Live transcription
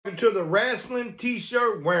To the wrestling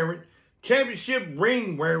t-shirt wearing, championship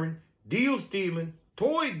ring wearing, deal stealing,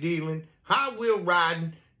 toy dealing, high wheel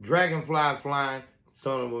riding, dragonfly flying,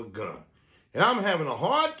 son of a gun. And I'm having a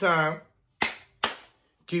hard time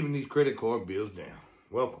keeping these credit card bills down.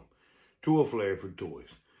 Welcome to A Flair for Toys.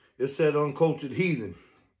 It said Uncultured Heathen.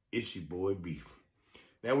 It's your boy Beef.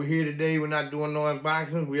 Now we're here today. We're not doing no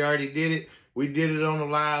unboxing. We already did it. We did it on the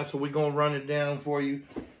live, so we're going to run it down for you.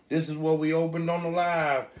 This is what we opened on the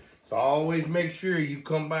live. So always make sure you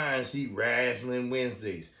come by and see Wrestling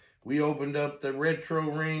Wednesdays. We opened up the retro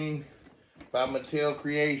ring by Mattel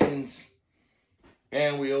Creations.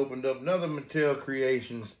 And we opened up another Mattel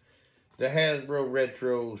Creations, the Hasbro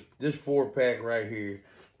Retros, this 4-pack right here.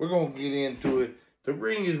 We're going to get into it. The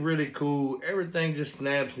ring is really cool. Everything just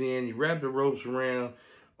snaps in. You wrap the ropes around.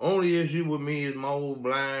 Only issue with me is my old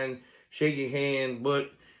blind, shaky hand,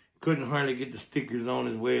 but couldn't hardly get the stickers on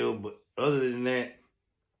as well. But other than that,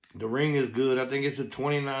 the ring is good. I think it's a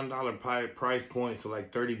 $29 price point, so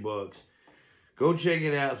like 30 bucks. Go check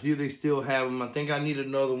it out. See if they still have them. I think I need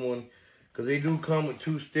another one because they do come with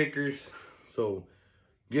 2 stickers. So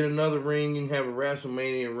get another ring. You can have a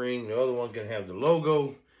WrestleMania ring. The other one can have the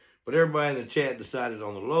logo. But everybody in the chat decided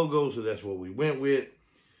on the logo, so that's what we went with.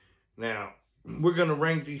 Now, we're going to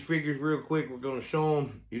rank these figures real quick. We're going to show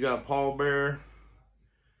them. You got Paul Bearer,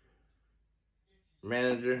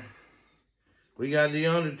 Manager. We got The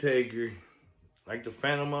Undertaker, like the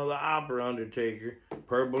Phantom of the Opera Undertaker,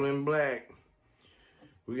 purple and black.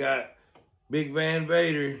 We got Big Van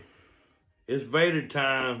Vader. It's Vader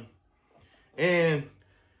time. And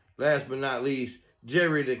last but not least,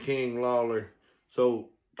 Jerry the King Lawler. So,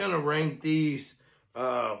 gonna rank these.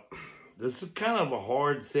 This is kind of a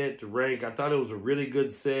hard set to rank. I thought it was a really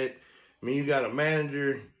good set. I mean, you got a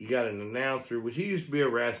manager, you got an announcer, which he used to be a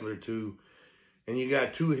wrestler too. And you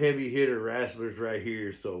got 2 heavy hitter wrestlers right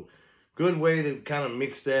here. So, good way to kind of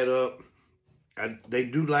mix that up. They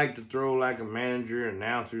do like to throw like a manager,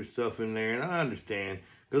 announcer stuff in there. And I understand.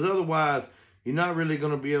 Because otherwise, you're not really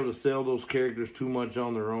going to be able to sell those characters too much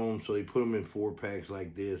on their own. So, they put them in 4-packs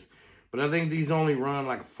like this. But I think these only run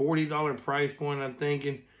like $40 price point, I'm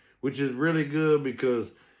thinking. Which is really good because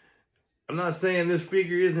I'm not saying this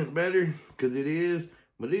figure isn't better. Because it is.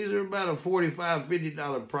 But these are about a $45,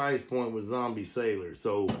 $50 price point with Zombie Sailor.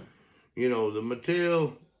 So, you know, the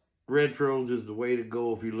Mattel Retros is the way to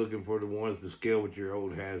go if you're looking for the ones to scale with your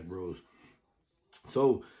old Hasbros.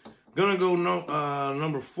 So, gonna go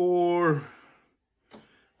number 4.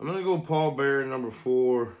 I'm gonna go Paul Bearer, number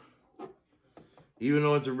 4. Even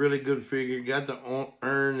though it's a really good figure. Got the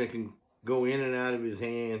urn that can go in and out of his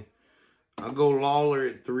hand. I'll go Lawler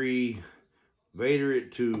at 3. Vader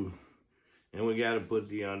at 2. And we got to put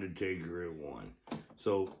The Undertaker at 1.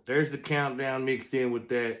 So, there's the countdown mixed in with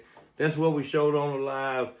that. That's what we showed on the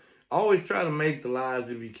live. Always try to make the lives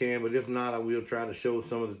if you can. But if not, I will try to show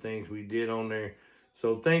some of the things we did on there.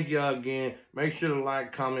 So, thank y'all again. Make sure to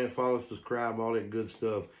like, comment, follow, subscribe, all that good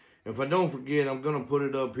stuff. And if I don't forget, I'm going to put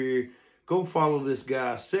it up here. Go follow this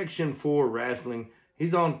guy, Section 4 Wrestling.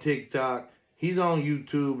 He's on TikTok. He's on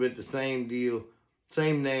YouTube at the same deal,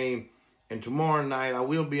 same name. And tomorrow night, I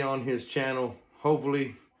will be on his channel,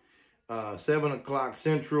 hopefully 7 o'clock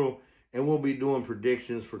Central. And we'll be doing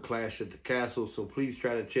predictions for Clash at the Castle. So please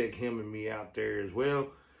try to check him and me out there as well.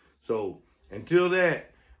 So until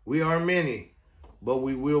that, we are many, but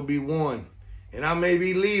we will be one. And I may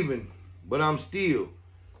be leaving, but I'm still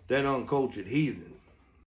that uncultured heathen.